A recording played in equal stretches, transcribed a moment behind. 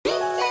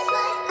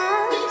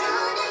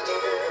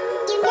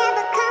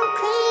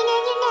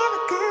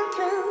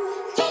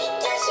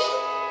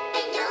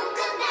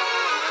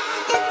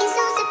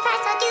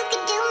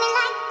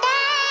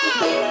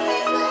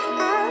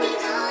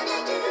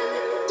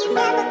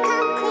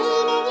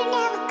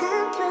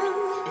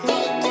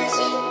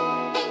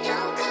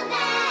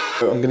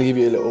I'm going to give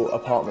you a little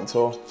apartment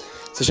tour.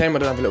 It's a shame I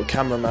don't have a little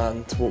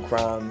cameraman to walk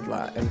around,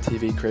 like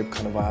MTV crib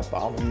kind of vibe,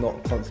 but I'm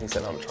not constantly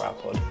sitting on a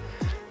tripod.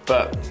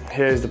 But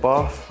here's the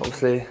bath,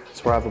 obviously,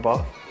 it's where I have a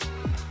bath.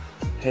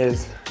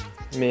 Here's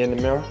me in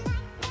the mirror.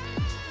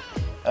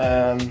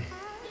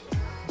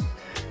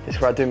 This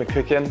is where I do my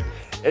cooking.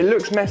 It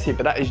looks messy,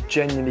 but that is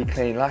genuinely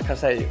clean. Like I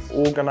say,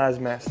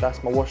 organised mess,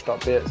 that's my washed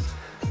up bits.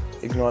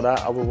 Ignore that,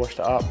 I will wash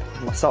that up.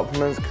 My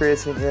supplements,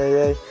 creatine,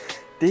 yeah.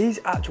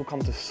 These actual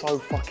come to so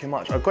fucking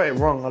much. I got it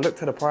wrong, I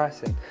looked at the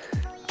pricing.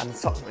 And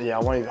yeah,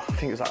 I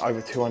think it was like over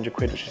 200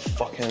 quid, which is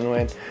fucking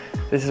annoying.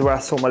 This is where I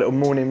sort my little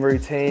morning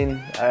routine,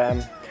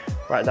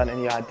 write down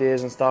any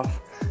ideas and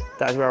stuff.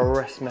 That is where I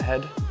rest my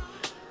head.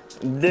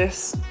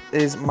 This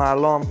is my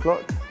alarm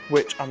clock,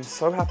 which I'm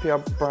so happy I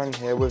brought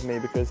here with me,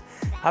 because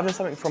having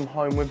something from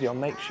home with you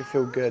makes you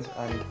feel good.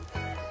 And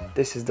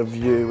this is the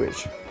view,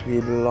 which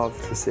we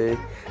love to see.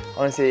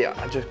 Honestly,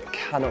 I just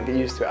cannot get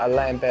used to it. I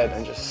lay in bed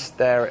and just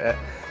stare at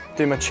it.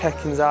 Do my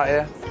check-ins out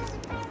here.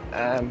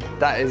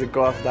 That is a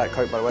glass of Diet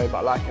Coke, by the way, but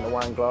I like it in a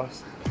wine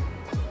glass.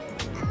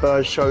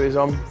 Bird show is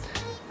on.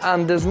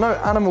 And there's no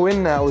animal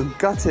in there. I was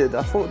gutted.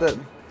 I thought that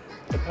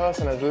the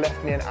person had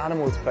left me an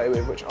animal to play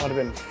with, which I'd have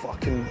been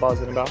fucking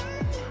buzzing about.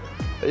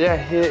 But yeah,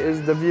 here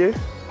is the view.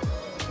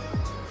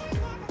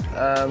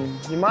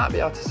 You might be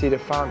able to see the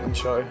fountain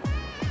show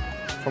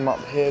from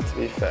up here, to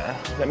be fair.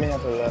 Let me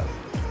have a look.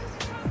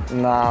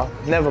 Nah,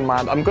 never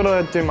mind. I'm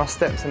gonna do my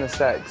steps in a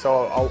sec,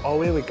 so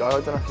oh, here we go. I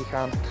don't know if you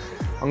can.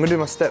 I'm gonna do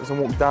my steps and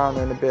walk down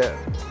in a bit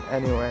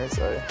anyway,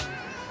 so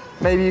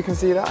maybe you can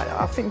see that.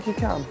 I think you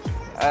can.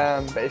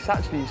 But it's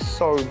actually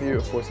so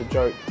beautiful, it's a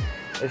joke.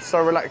 It's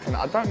so relaxing.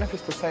 I don't know if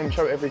it's the same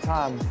show every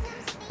time.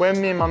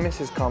 When me and my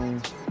missus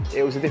come,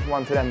 it was a different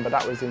one to them, but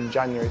that was in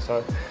January,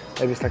 so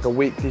maybe it's like a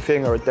weekly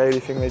thing or a daily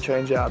thing they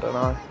change it, I don't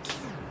know.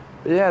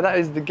 But yeah, that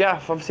is the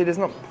gaff. Obviously there's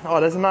not,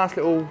 there's a nice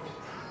little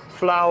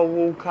flower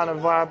wall kind of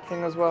vibe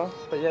thing as well.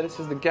 But yeah, this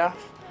is the gaff.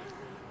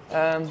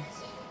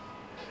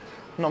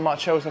 Not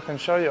much else I can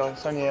show you,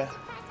 it's only a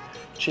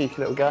cheeky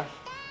little gaff.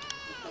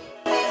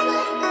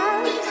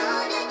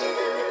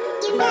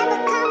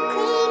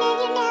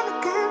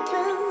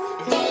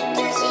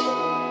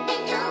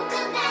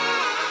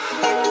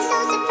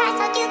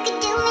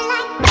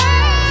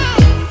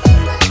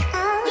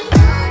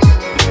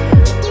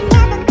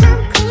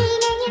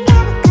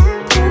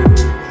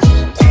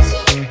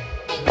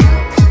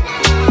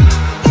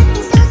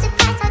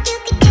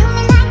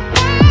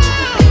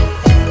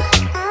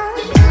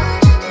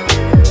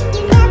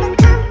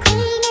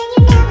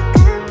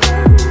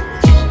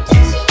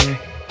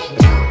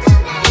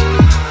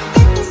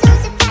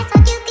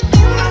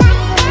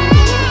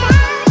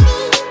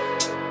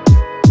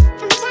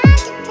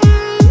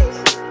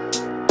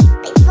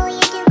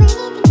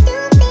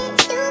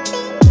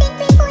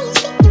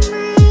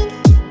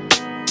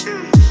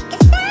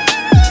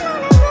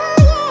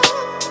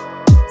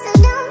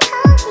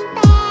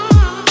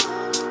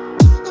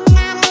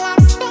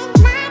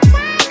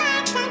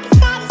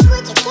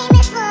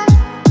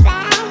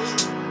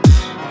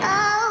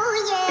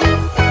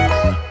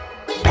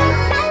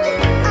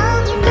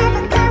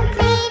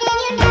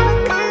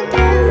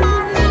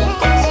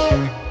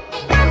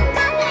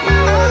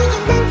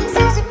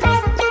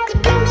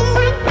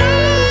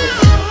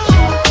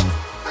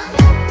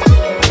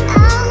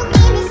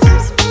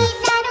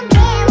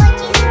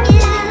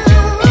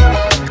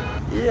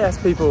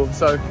 People,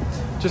 so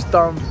just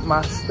done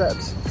my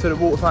steps to the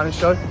water fountain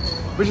show,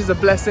 which is a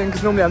blessing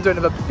because normally I'm doing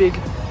it with a big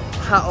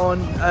hat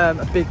on,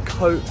 a big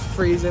coat,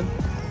 freezing,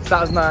 so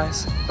that was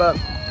nice. But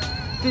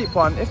deep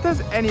one, if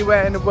there's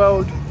anywhere in the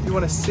world you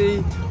want to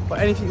see or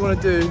anything you want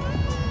to do,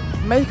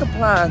 make a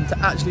plan to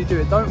actually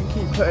do it. Don't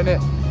keep putting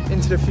it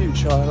into the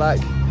future.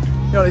 Like,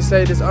 you know, they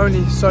say there's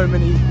only so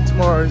many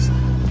tomorrows,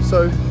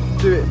 so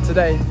do it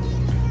today,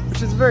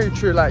 which is very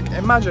true. Like,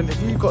 imagine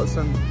if you got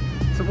some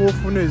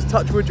awful news,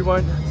 touch wood you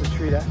won't, there's a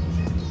tree there,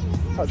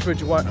 touch wood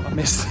you won't, I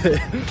missed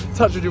it,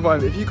 touch wood you won't,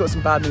 but if you got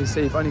some bad news,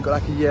 say you've only got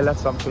like a year left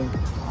something,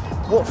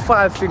 what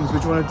 5 things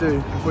would you want to do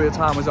before your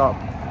time was up?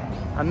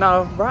 And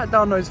now write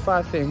down those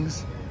 5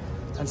 things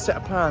and set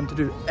a plan to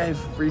do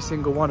every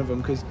single one of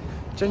them, because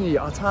genuinely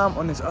our time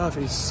on this earth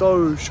is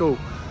so short.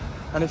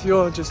 And if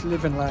you're just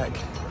living like,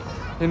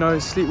 you know,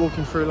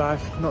 sleepwalking through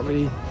life, not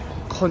really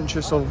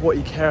conscious of what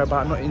you care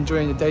about, not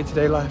enjoying your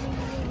day-to-day life,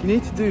 you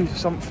need to do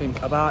something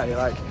about it.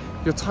 Like,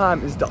 your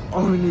time is the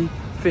only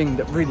thing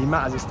that really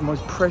matters. It's the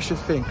most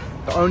precious thing,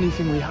 the only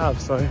thing we have.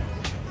 So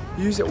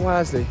use it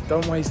wisely,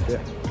 don't waste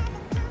it.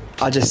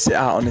 I just sit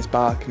out on this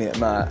balcony at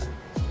night,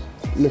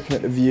 looking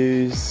at the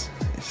views.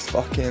 It's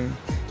fucking,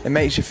 it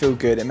makes you feel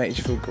good, it makes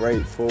you feel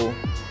grateful.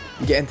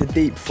 You get into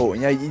deep thought,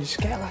 and you just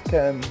get like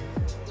a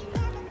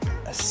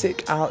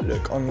sick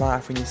outlook on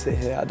life when you sit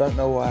here. I don't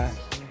know why.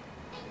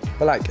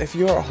 But like, if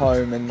you're at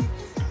home and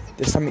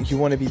there's something you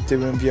want to be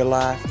doing with your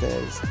life,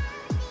 there's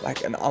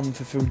like an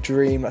unfulfilled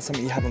dream, like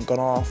something you haven't gone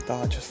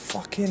after, just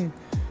fucking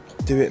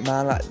do it,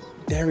 man. Like,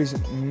 there is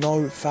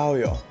no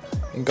failure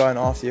in going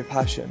after your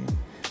passion,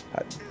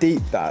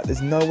 deep that,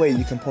 there's no way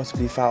you can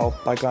possibly fail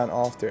by going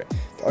after it.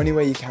 The only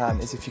way you can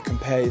is if you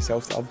compare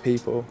yourself to other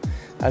people.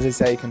 As they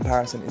say,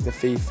 comparison is the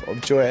thief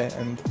of joy,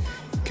 and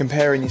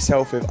comparing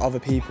yourself with other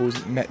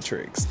people's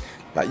metrics.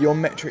 Like, your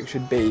metric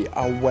should be,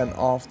 I went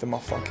after my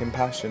fucking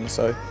passion.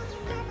 So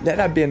let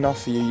that be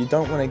enough for you. You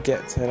don't want to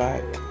get to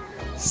like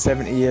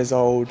 70 years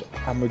old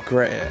and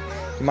regret it.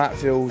 You might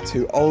feel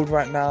too old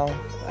right now,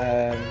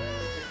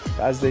 but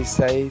as they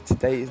say,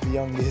 today is the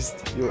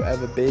youngest you'll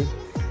ever be,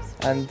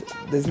 and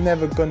there's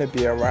never gonna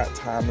be a right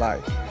time.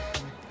 Like,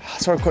 I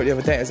saw a quote the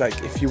other day, it's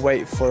like, if you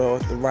wait for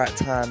the right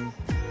time,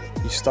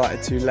 you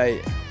started too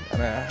late,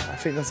 and I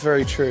think that's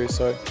very true.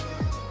 So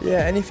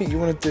yeah, anything you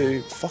want to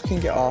do, fucking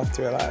get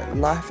after it. Like,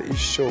 life is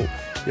short,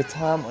 your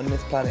time on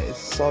this planet is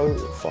so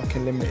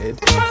fucking limited.